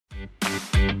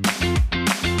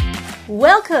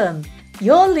Welcome!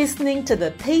 You're listening to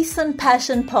the Peace and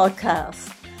Passion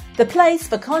podcast, the place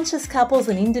for conscious couples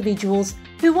and individuals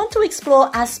who want to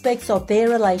explore aspects of their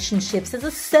relationships as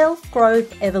a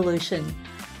self-growth evolution.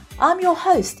 I'm your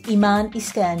host, Iman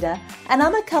Iskander, and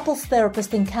I'm a couples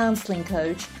therapist and counselling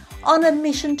coach on a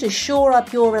mission to shore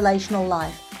up your relational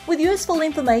life with useful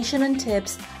information and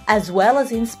tips, as well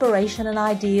as inspiration and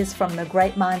ideas from the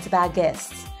great minds of our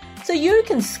guests, so you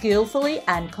can skillfully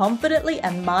and confidently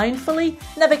and mindfully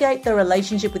navigate the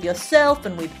relationship with yourself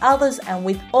and with others and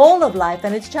with all of life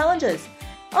and its challenges.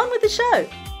 On with the show.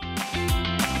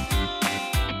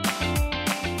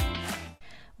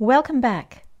 Welcome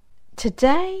back.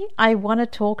 Today I want to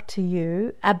talk to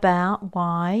you about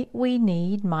why we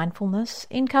need mindfulness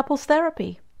in couples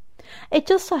therapy. It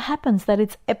just so happens that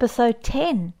it's episode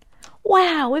 10.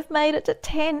 Wow, we've made it to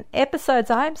 10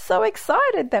 episodes. I'm so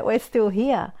excited that we're still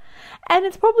here. And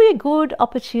it's probably a good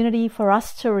opportunity for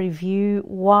us to review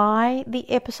why the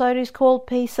episode is called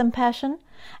Peace and Passion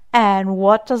and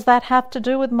what does that have to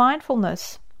do with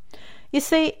mindfulness. You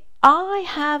see, I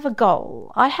have a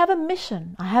goal, I have a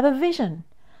mission, I have a vision.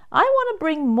 I want to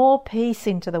bring more peace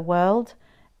into the world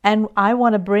and I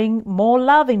want to bring more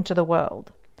love into the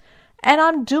world. And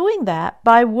I'm doing that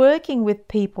by working with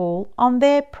people on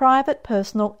their private,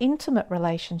 personal, intimate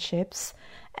relationships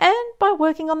and by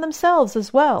working on themselves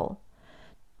as well.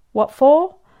 What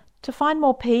for? To find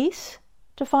more peace,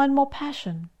 to find more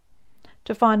passion,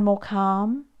 to find more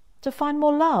calm, to find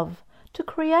more love, to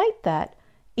create that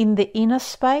in the inner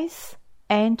space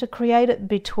and to create it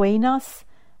between us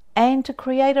and to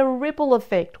create a ripple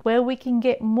effect where we can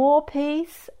get more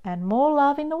peace and more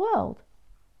love in the world.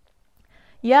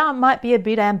 Yeah, it might be a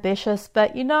bit ambitious,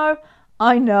 but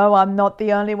I know I'm not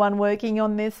the only one working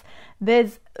on this.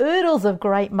 There's oodles of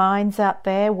great minds out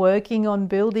there working on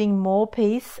building more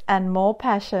peace and more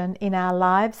passion in our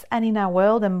lives and in our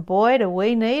world, and boy, do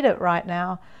we need it right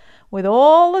now. With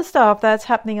all the stuff that's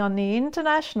happening on the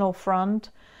international front,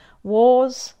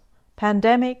 wars,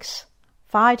 pandemics,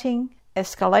 fighting,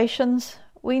 escalations,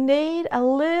 we need a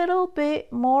little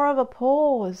bit more of a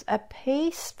pause, a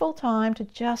peaceful time to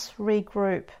just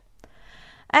regroup.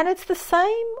 And it's the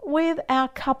same with our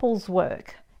couples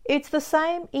work. It's the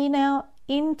same in our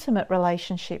intimate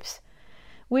relationships.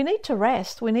 We need to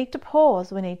rest, we need to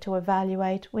pause, we need to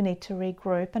evaluate, we need to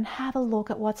regroup and have a look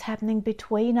at what's happening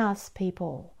between us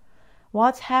people.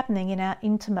 What's happening in our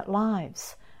intimate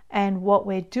lives and what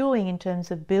we're doing in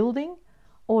terms of building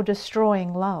or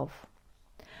destroying love.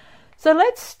 So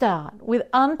let's start with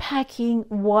unpacking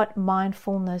what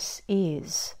mindfulness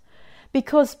is,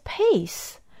 because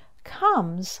peace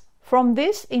comes from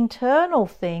this internal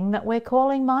thing that we're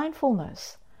calling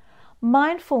mindfulness.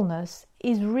 Mindfulness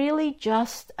is really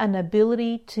just an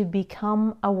ability to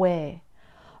become aware,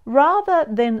 rather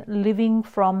than living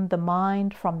from the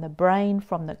mind, from the brain,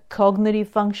 from the cognitive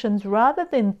functions, rather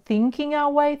than thinking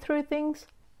our way through things.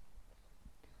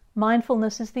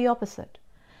 Mindfulness is the opposite.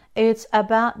 It's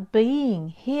about being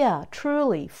here,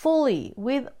 truly, fully,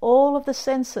 with all of the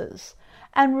senses,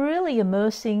 and really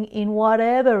immersing in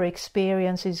whatever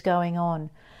experience is going on.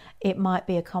 It might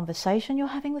be a conversation you're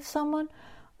having with someone,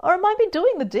 or it might be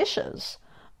doing the dishes,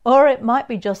 or it might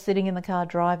be just sitting in the car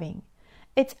driving.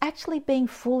 It's actually being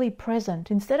fully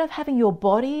present instead of having your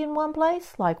body in one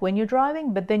place, like when you're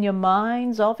driving, but then your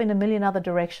mind's off in a million other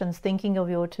directions, thinking of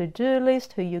your to-do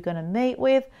list, who you're going to meet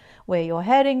with, where you're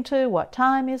heading to, what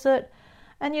time is it,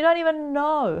 and you don't even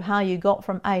know how you got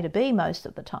from A to B most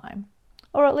of the time.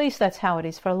 Or at least that's how it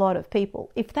is for a lot of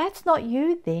people. If that's not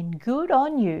you, then good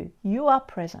on you. You are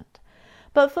present.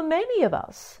 But for many of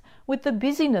us, with the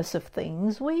busyness of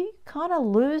things, we kind of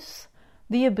lose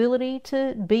the ability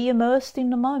to be immersed in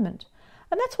the moment.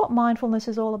 And that's what mindfulness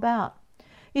is all about.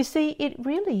 You see, it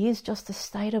really is just a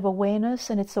state of awareness,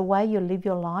 and it's the way you live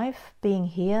your life, being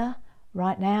here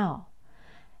right now.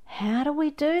 How do we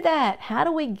do that? How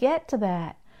do we get to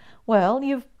that? Well,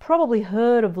 you've probably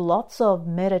heard of lots of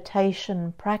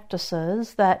meditation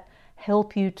practices that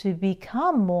help you to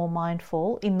become more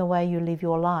mindful in the way you live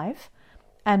your life.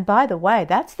 And by the way,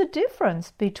 that's the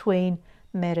difference between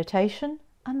meditation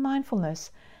and mindfulness.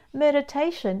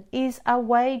 Meditation is a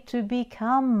way to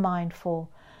become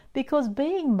mindful, because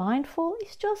being mindful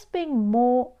is just being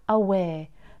more aware,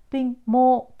 being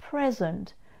more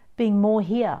present, being more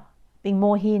here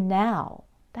now.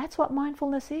 That's what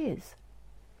mindfulness is.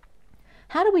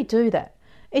 How do we do that?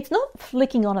 It's not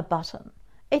flicking on a button.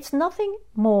 It's nothing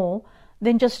more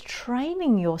than just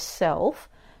training yourself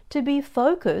to be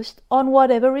focused on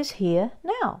whatever is here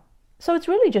now. So it's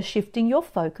really just shifting your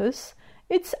focus.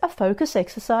 It's a focus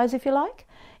exercise, if you like.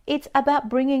 It's about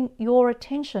bringing your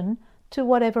attention to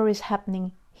whatever is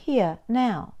happening here,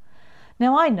 now.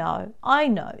 Now, I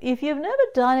know, if you've never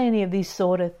done any of this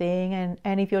sort of thing,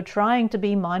 and if you're trying to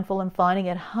be mindful and finding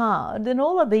it hard, then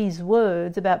all of these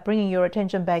words about bringing your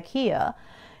attention back here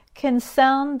can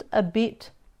sound a bit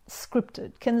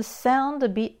scripted, can sound a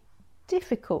bit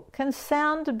difficult, can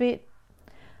sound a bit,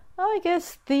 I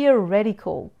guess,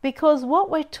 theoretical, because what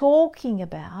we're talking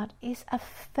about is a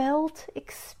felt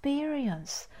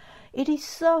experience. It is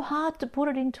so hard to put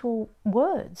it into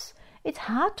words. It's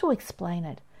hard to explain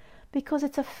it because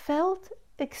it's a felt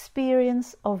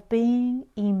experience of being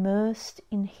immersed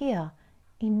in here,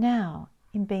 in now,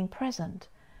 in being present,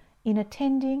 in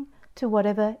attending to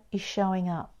whatever is showing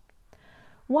up.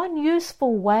 One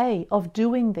useful way of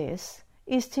doing this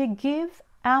is to give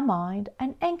our mind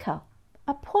an anchor,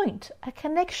 a point, a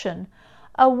connection,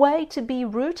 a way to be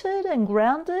rooted and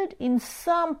grounded in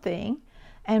something,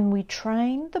 and we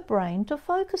train the brain to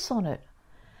focus on it.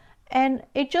 And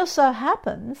it just so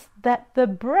happens that the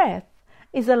breath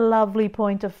is a lovely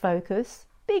point of focus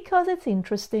because it's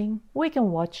interesting. We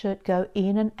can watch it go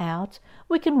in and out.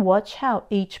 We can watch how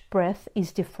each breath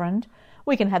is different.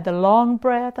 We can have the long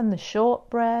breath and the short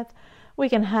breath. We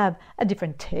can have a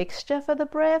different texture for the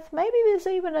breath. Maybe there's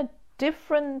even a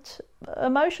different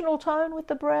emotional tone with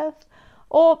the breath.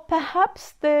 Or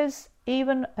perhaps there's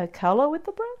even a color with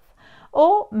the breath.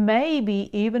 Or maybe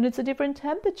even it's a different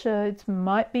temperature. It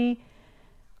might be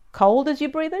cold as you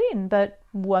breathe it in, but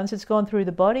once it's gone through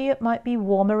the body, it might be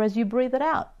warmer as you breathe it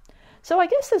out. So I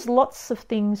guess there's lots of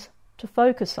things to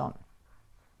focus on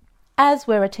as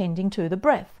we're attending to the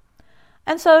breath.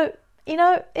 And so,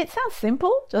 it sounds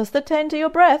simple, just attend to your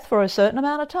breath for a certain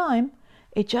amount of time.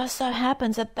 It just so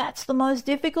happens that that's the most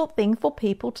difficult thing for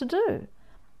people to do.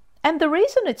 And the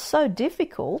reason it's so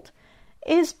difficult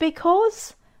is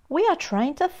because we are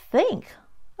trained to think.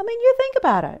 I mean, you think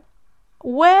about it.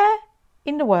 Where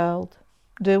in the world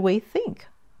do we think?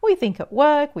 We think at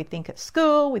work, we think at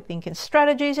school, we think in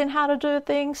strategies in how to do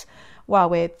things, while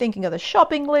we're thinking of the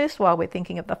shopping list, while we're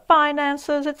thinking of the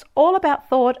finances. It's all about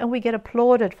thought, and we get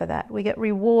applauded for that. We get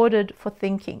rewarded for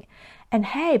thinking. And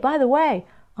hey, by the way,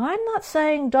 I'm not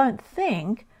saying don't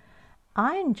think.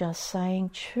 I'm just saying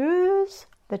choose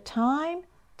the time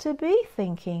to be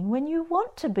thinking when you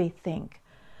want to be think.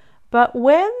 But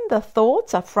when the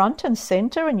thoughts are front and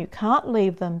center and you can't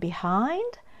leave them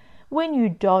behind, when you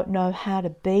don't know how to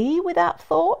be without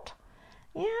thought,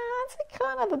 it's a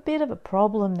kind of a bit of a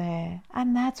problem there.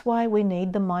 And that's why we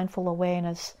need the mindful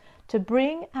awareness to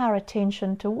bring our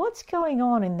attention to what's going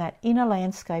on in that inner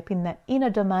landscape, in that inner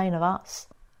domain of us.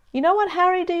 You know what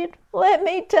Harry did? Let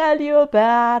me tell you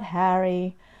about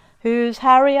Harry. Who's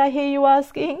Harry, I hear you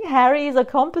asking? Harry is a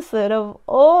composite of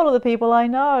all of the people I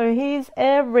know. He's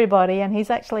everybody, and he's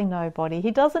actually nobody.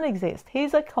 He doesn't exist.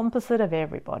 He's a composite of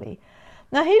everybody.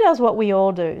 Now, he does what we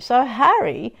all do. So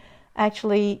Harry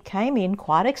actually came in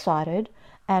quite excited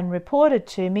and reported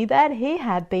to me that he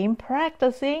had been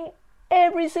practicing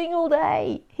every single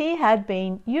day. He had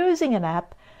been using an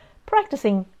app,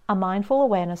 practicing a mindful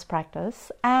awareness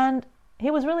practice, and he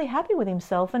was really happy with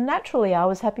himself, and naturally I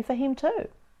was happy for him too.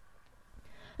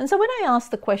 And so when I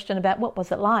asked the question about what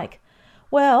was it like,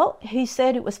 well, he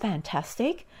said it was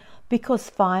fantastic because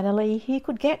finally he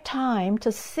could get time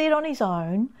to sit on his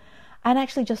own and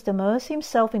actually just immerse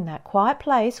himself in that quiet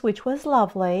place, which was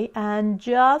lovely, and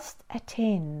just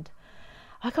attend.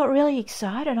 I got really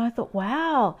excited. I thought,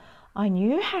 wow, I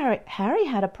knew Harry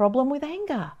had a problem with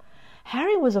anger.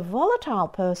 Harry was a volatile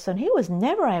person. He was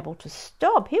never able to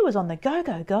stop. He was on the go,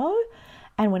 go, go.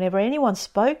 And whenever anyone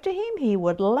spoke to him, he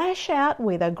would lash out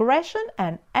with aggression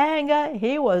and anger.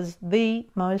 He was the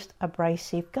most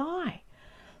abrasive guy.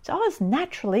 So I was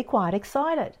naturally quite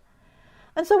excited.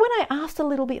 And so when I asked a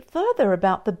little bit further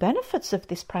about the benefits of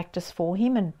this practice for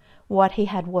him and what he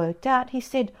had worked out, he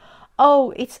said,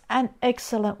 oh, it's an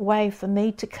excellent way for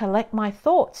me to collect my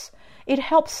thoughts. It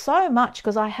helps so much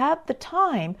because I have the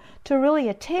time to really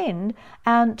attend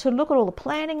and to look at all the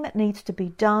planning that needs to be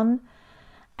done,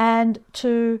 and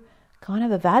to kind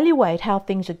of evaluate how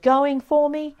things are going for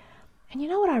me. And you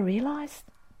know what I realized?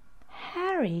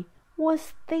 Harry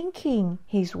was thinking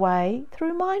his way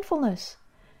through mindfulness.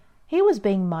 He was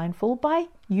being mindful by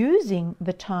using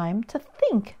the time to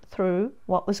think through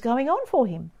what was going on for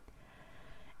him.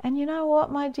 And you know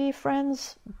what, my dear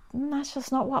friends? That's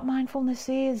just not what mindfulness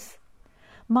is.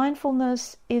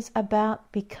 Mindfulness is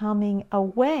about becoming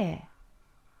aware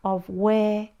of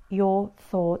where your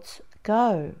thoughts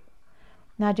go.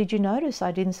 Now, did you notice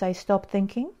I didn't say stop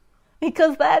thinking?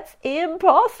 Because that's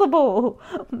impossible.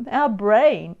 Our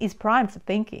brain is primed for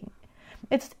thinking.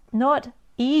 It's not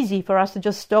easy for us to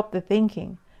just stop the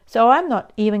thinking. So I'm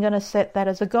not even going to set that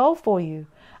as a goal for you.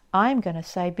 I'm going to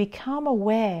say become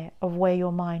aware of where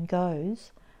your mind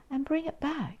goes and bring it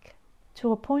back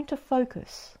to a point of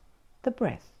focus, the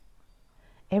breath.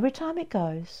 Every time it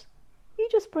goes, you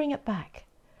just bring it back.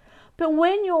 But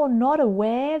when you're not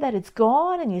aware that it's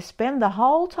gone and you spend the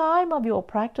whole time of your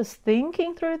practice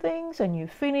thinking through things and you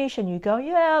finish and you go,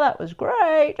 yeah, that was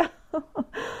great.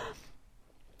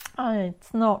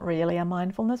 It's not really a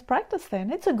mindfulness practice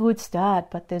then. It's a good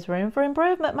start, but there's room for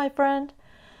improvement, my friend.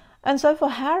 And so for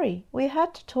Harry, we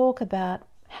had to talk about,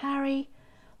 Harry,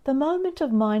 the moment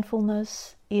of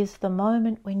mindfulness is the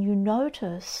moment when you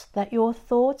notice that your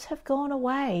thoughts have gone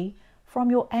away from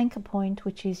your anchor point,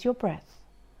 which is your breath.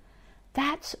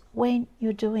 That's when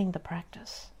you're doing the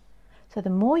practice. So the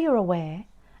more you're aware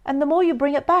and the more you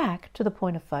bring it back to the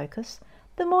point of focus,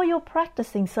 the more you're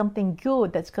practicing something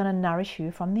good that's going to nourish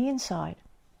you from the inside.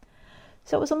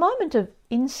 So it was a moment of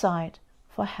insight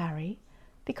for Harry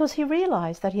because he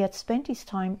realized that he had spent his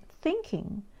time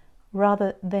thinking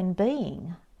rather than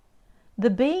being. The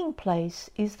being place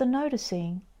is the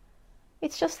noticing.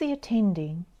 It's just the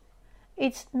attending.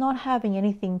 It's not having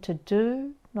anything to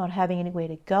do, not having anywhere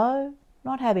to go,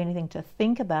 not having anything to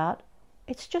think about.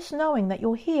 It's just knowing that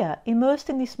you're here, immersed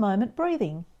in this moment,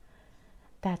 breathing.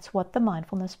 That's what the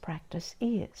mindfulness practice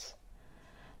is.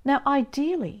 Now,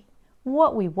 ideally,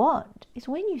 what we want is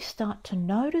when you start to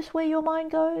notice where your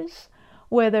mind goes,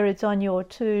 whether it's on your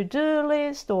to-do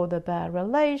list or the bad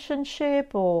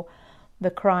relationship or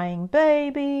the crying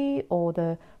baby or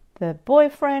the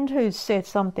boyfriend who's said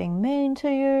something mean to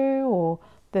you or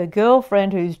the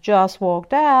girlfriend who's just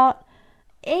walked out,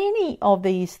 any of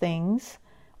these things,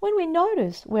 when we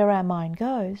notice where our mind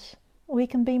goes, we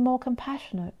can be more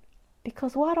compassionate.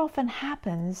 Because what often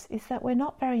happens is that we're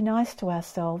not very nice to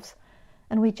ourselves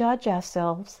and we judge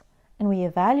ourselves and we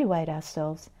evaluate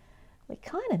ourselves. We're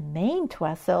kind of mean to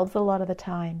ourselves a lot of the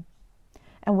time.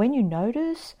 And when you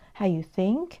notice how you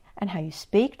think and how you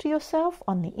speak to yourself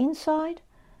on the inside,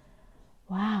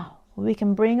 wow, we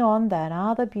can bring on that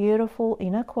other beautiful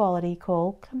inner quality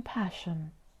called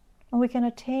compassion. And we can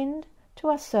attend to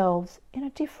ourselves in a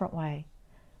different way.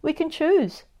 We can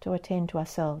choose to attend to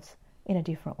ourselves in a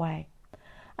different way.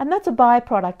 And that's a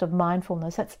byproduct of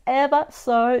mindfulness. That's ever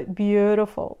so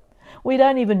beautiful. We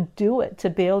don't even do it to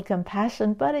build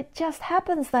compassion, but it just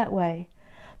happens that way.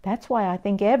 That's why I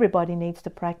think everybody needs to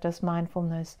practice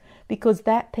mindfulness, because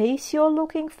that peace you're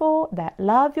looking for, that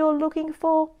love you're looking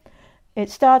for, it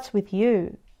starts with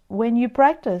you. When you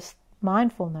practice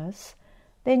mindfulness,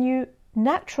 then you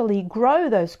naturally grow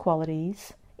those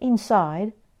qualities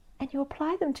inside and you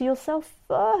apply them to yourself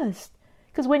first.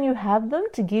 Because when you have them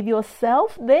to give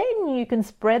yourself, then you can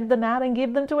spread them out and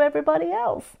give them to everybody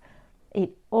else.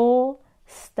 It all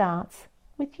starts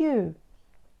with you.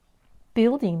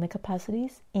 Building the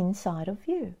capacities inside of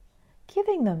you.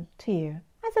 Giving them to you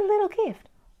as a little gift.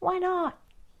 Why not?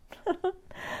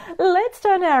 Let's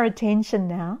turn our attention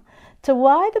now to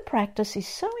why the practice is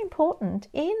so important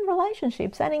in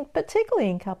relationships and particularly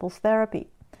in couples therapy.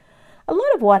 A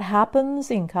lot of what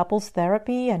happens in couples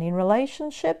therapy and in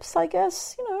relationships, I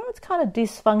guess, it's kind of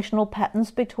dysfunctional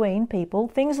patterns between people,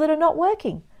 things that are not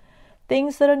working,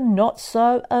 things that are not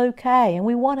so okay, and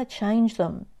we want to change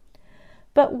them.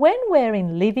 But when we're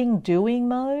in living, doing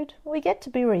mode, we get to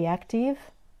be reactive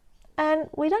and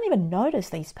we don't even notice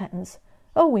these patterns.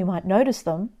 Oh, we might notice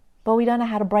them, but we don't know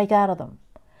how to break out of them.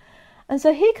 And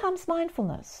so here comes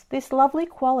mindfulness, this lovely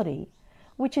quality,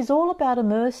 which is all about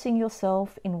immersing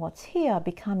yourself in what's here,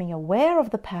 becoming aware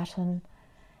of the pattern,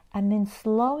 and then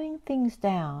slowing things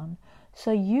down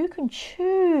so you can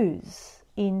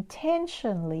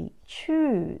intentionally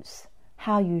choose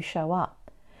how you show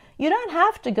up. You don't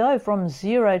have to go from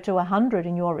 0 to 100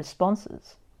 in your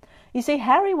responses. You see,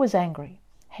 Harry was angry.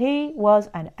 He was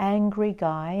an angry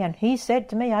guy, and he said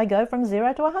to me, I go from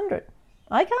 0 to 100.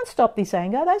 I can't stop this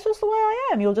anger. That's just the way I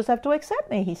am. You'll just have to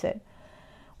accept me, he said.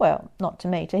 Well, not to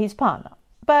me, to his partner.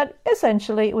 But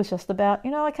essentially it was just about,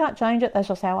 I can't change it. That's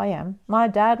just how I am. My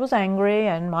dad was angry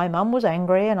and my mum was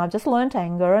angry and I've just learnt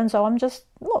anger. And so I'm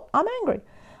angry.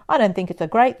 I don't think it's a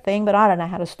great thing, but I don't know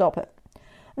how to stop it.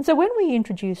 And so when we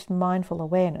introduced mindful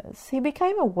awareness, he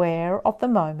became aware of the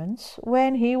moments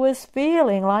when he was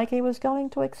feeling like he was going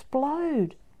to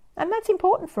explode. And that's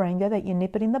important for anger, that you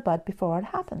nip it in the bud before it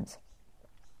happens.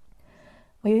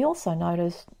 We also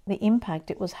noticed the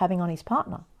impact it was having on his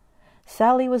partner.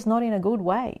 Sally was not in a good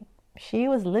way. She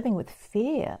was living with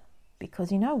fear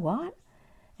because you know what?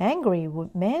 Angry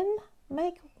men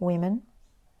make women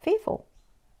fearful.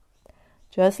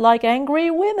 Just like angry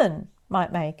women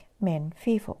might make men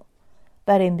fearful.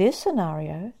 But in this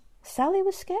scenario, Sally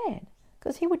was scared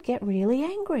because he would get really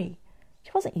angry.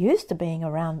 She wasn't used to being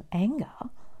around anger.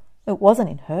 It wasn't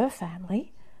in her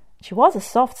family. She was a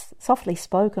softly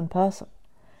spoken person.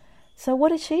 So what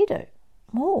did she do?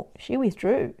 Oh, she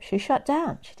withdrew. She shut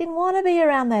down. She didn't want to be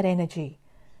around that energy.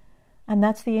 And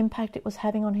that's the impact it was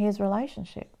having on his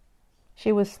relationship.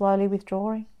 She was slowly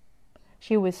withdrawing.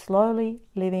 She was slowly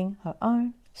living her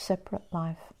own separate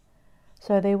life.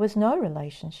 So there was no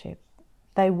relationship.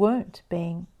 They weren't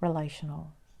being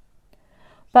relational.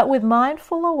 But with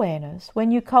mindful awareness,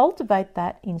 when you cultivate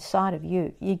that inside of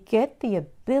you, you get the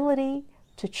ability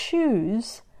to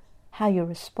choose how you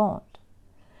respond.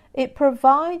 It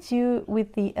provides you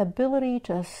with the ability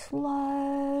to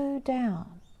slow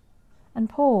down and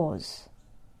pause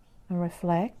and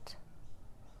reflect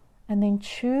and then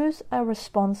choose a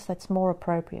response that's more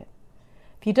appropriate.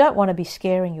 If you don't want to be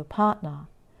scaring your partner,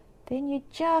 then you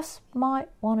just might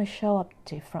want to show up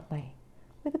differently,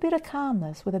 with a bit of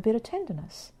calmness, with a bit of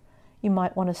tenderness. You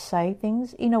might want to say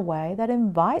things in a way that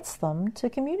invites them to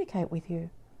communicate with you.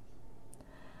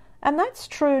 And that's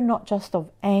true not just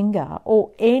of anger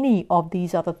or any of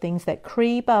these other things that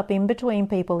creep up in between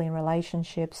people in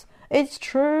relationships. It's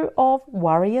true of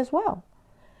worry as well.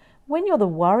 When you're the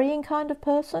worrying kind of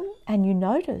person and you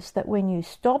notice that when you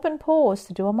stop and pause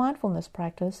to do a mindfulness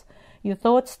practice, your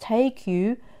thoughts take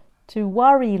you to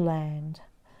worry land,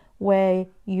 where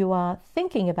you are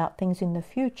thinking about things in the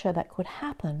future that could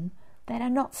happen that are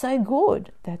not so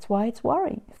good. That's why it's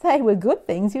worry. If they were good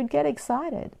things, you'd get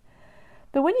excited.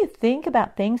 But when you think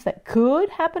about things that could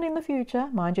happen in the future,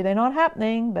 mind you, they're not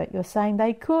happening, but you're saying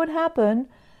they could happen,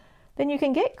 then you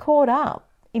can get caught up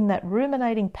in that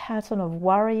ruminating pattern of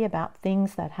worry about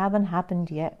things that haven't happened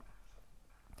yet.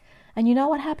 And you know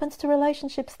what happens to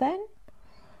relationships then?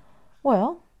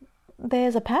 Well,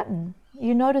 there's a pattern.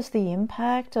 You notice the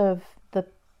impact of the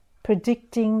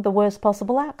predicting the worst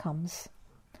possible outcomes.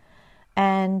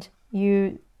 And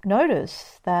you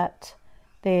notice that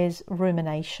there's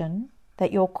rumination,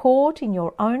 that you're caught in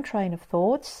your own train of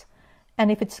thoughts. And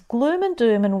if it's gloom and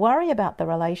doom and worry about the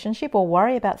relationship or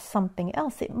worry about something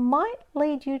else, it might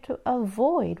lead you to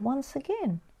avoid once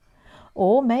again.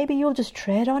 Or maybe you'll just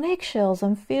tread on eggshells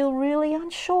and feel really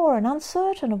unsure and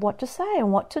uncertain of what to say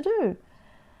and what to do.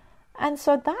 And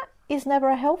so that is never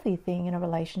a healthy thing in a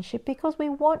relationship, because we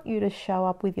want you to show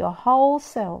up with your whole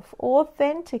self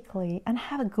authentically and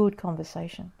have a good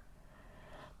conversation.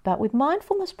 But with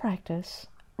mindfulness practice,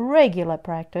 regular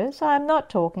practice, I'm not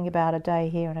talking about a day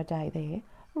here and a day there,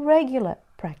 regular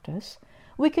practice,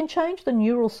 we can change the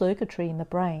neural circuitry in the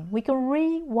brain. We can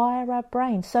rewire our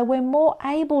brain so we're more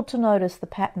able to notice the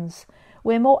patterns.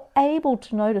 We're more able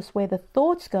to notice where the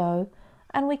thoughts go,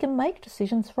 and we can make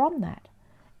decisions from that.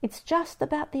 It's just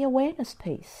about the awareness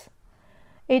piece.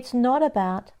 It's not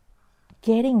about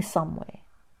getting somewhere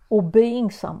or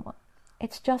being someone.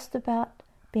 It's just about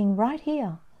being right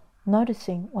here,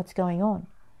 noticing what's going on.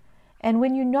 And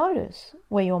when you notice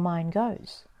where your mind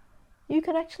goes, you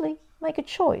can actually make a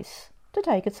choice to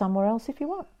take it somewhere else if you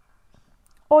want.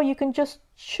 Or you can just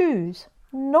choose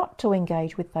not to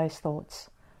engage with those thoughts.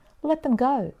 Let them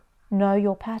go. Know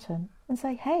your pattern and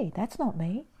say, hey, that's not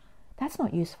me. That's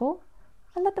not useful.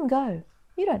 And let them go.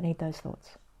 You don't need those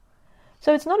thoughts.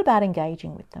 So it's not about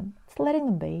engaging with them. It's letting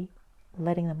them be,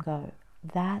 letting them go.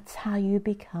 That's how you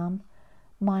become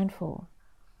mindful.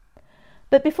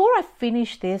 But before I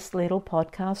finish this little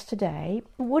podcast today,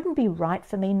 it wouldn't be right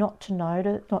for me not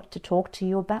to talk to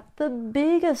you about the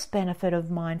biggest benefit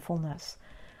of mindfulness.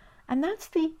 And that's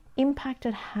the impact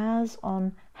it has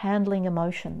on handling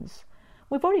emotions.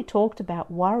 We've already talked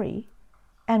about worry,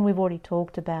 and we've already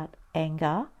talked about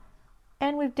anger,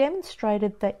 and we've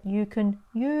demonstrated that you can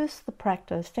use the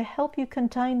practice to help you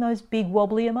contain those big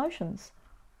wobbly emotions.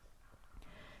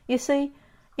 You see,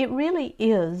 it really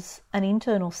is an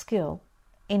internal skill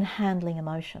in handling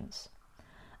emotions.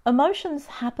 Emotions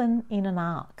happen in an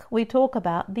arc. We talk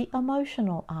about the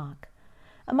emotional arc.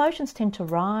 Emotions tend to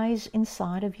rise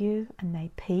inside of you, and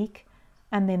they peak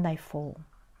and then they fall.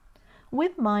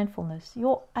 With mindfulness,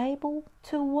 you're able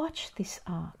to watch this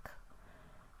arc.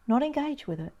 Not engage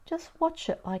with it, just watch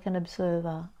it like an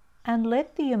observer and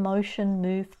let the emotion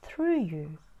move through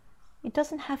you. It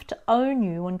doesn't have to own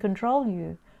you and control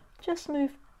you, just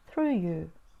move through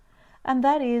you. And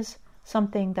that is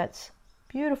something that's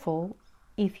beautiful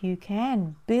if you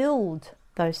can build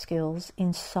those skills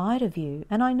inside of you.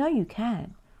 And I know you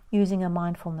can, using a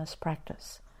mindfulness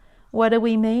practice. What do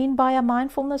we mean by a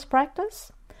mindfulness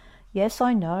practice? Yes,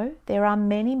 I know there are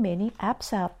many, many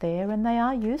apps out there, and they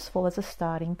are useful as a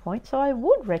starting point. So I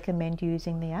would recommend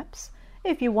using the apps.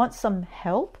 If you want some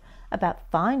help about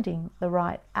finding the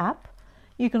right app,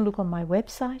 you can look on my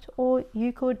website, or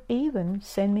you could even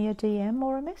send me a DM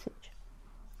or a message.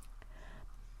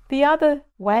 The other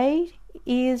way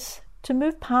is to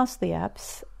move past the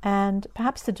apps and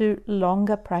perhaps to do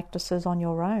longer practices on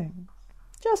your own,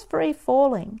 just free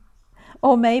falling,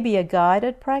 or maybe a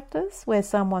guided practice where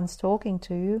someone's talking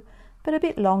to you, but a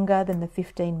bit longer than the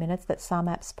 15 minutes that some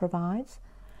apps provides.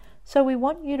 So we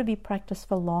want you to be practiced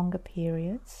for longer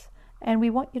periods, and we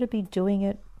want you to be doing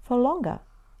it for longer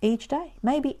each day.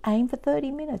 Maybe aim for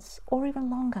 30 minutes or even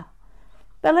longer.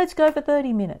 But let's go for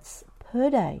 30 minutes per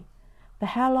day. For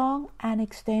how long? An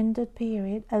extended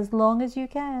period, as long as you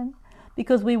can,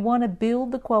 because we want to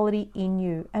build the quality in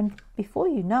you. And before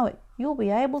you know it, you'll be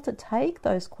able to take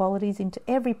those qualities into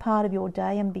every part of your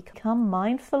day and become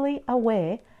mindfully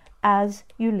aware as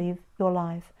you live your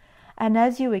life. And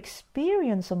as you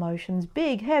experience emotions,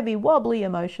 big, heavy, wobbly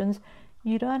emotions,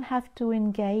 you don't have to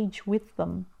engage with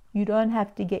them. You don't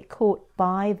have to get caught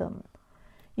by them.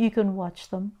 You can watch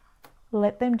them,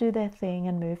 let them do their thing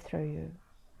and move through you.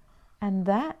 And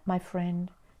that, my friend,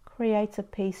 creates a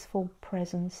peaceful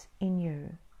presence in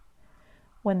you.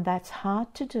 When that's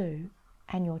hard to do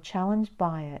and you're challenged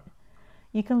by it,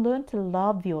 you can learn to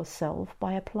love yourself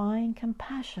by applying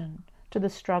compassion to the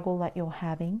struggle that you're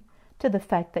having, to the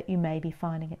fact that you may be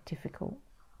finding it difficult.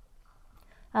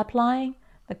 Applying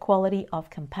the quality of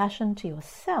compassion to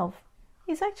yourself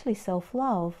is actually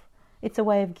self-love. It's a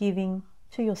way of giving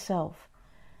to yourself.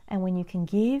 And when you can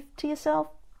give to yourself,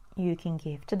 you can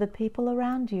give to the people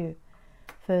around you.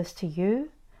 First to you,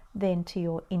 then to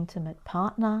your intimate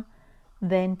partner,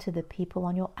 then to the people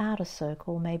on your outer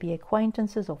circle, maybe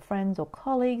acquaintances or friends or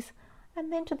colleagues,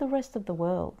 and then to the rest of the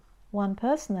world. One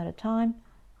person at a time,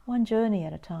 one journey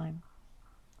at a time.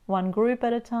 One group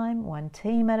at a time, one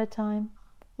team at a time.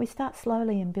 We start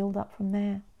slowly and build up from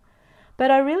there. But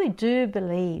I really do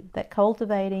believe that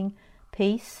cultivating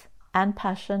peace and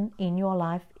passion in your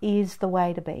life is the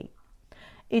way to be.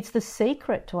 It's the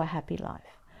secret to a happy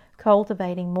life.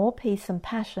 Cultivating more peace and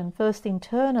passion, first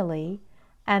internally,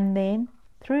 and then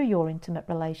through your intimate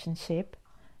relationship,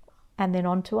 and then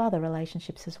on to other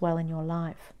relationships as well in your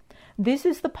life. This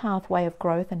is the pathway of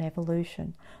growth and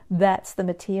evolution. That's the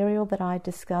material that I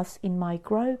discuss in my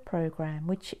Grow program,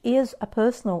 which is a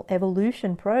personal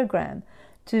evolution program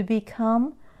to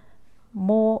become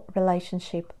more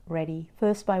relationship ready.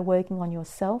 First by working on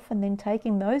yourself, and then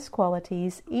taking those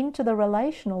qualities into the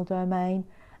relational domain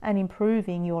and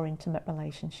improving your intimate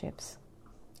relationships.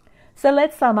 So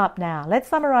let's sum up now. Let's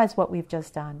summarize what we've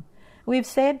just done. We've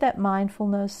said that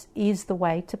mindfulness is the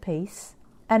way to peace,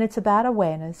 and it's about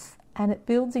awareness, and it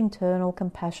builds internal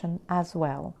compassion as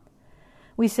well.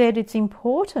 We said it's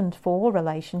important for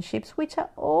relationships, which are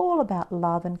all about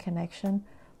love and connection.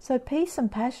 So peace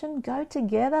and passion go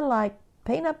together like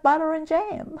peanut butter and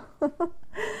jam.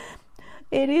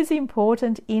 It is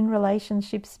important in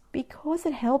relationships because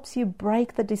it helps you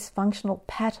break the dysfunctional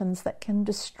patterns that can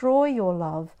destroy your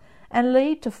love and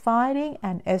lead to fighting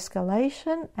and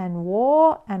escalation and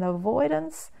war and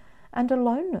avoidance and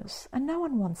aloneness. And no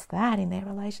one wants that in their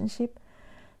relationship.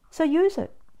 So use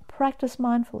it. Practice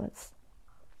mindfulness.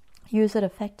 Use it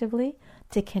effectively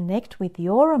to connect with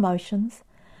your emotions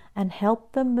and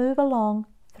help them move along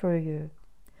through you.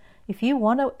 If you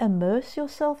want to immerse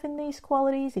yourself in these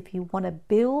qualities, if you want to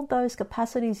build those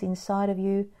capacities inside of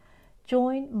you,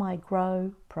 join my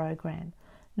Grow program.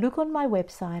 Look on my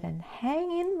website and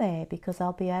hang in there, because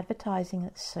I'll be advertising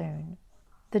it soon.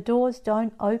 The doors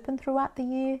don't open throughout the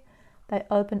year. They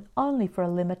open only for a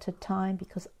limited time,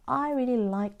 because I really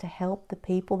like to help the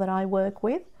people that I work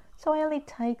with. So I only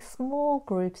take small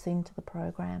groups into the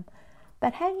program.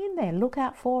 But hang in there, look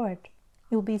out for it.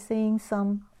 You'll be seeing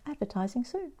some advertising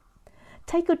soon.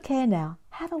 Take good care now.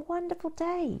 Have a wonderful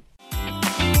day.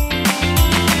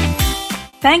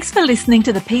 Thanks for listening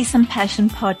to the Peace and Passion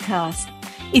podcast.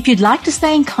 If you'd like to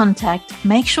stay in contact,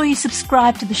 make sure you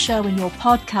subscribe to the show in your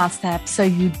podcast app so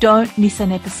you don't miss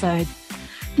an episode.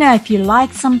 Now, if you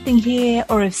like something here,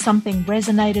 or if something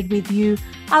resonated with you,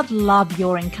 I'd love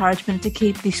your encouragement to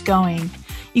keep this going.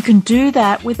 You can do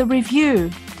that with a review,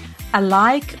 a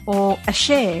like or a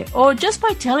share, or just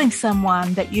by telling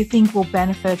someone that you think will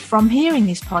benefit from hearing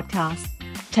this podcast.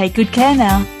 Take good care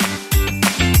now.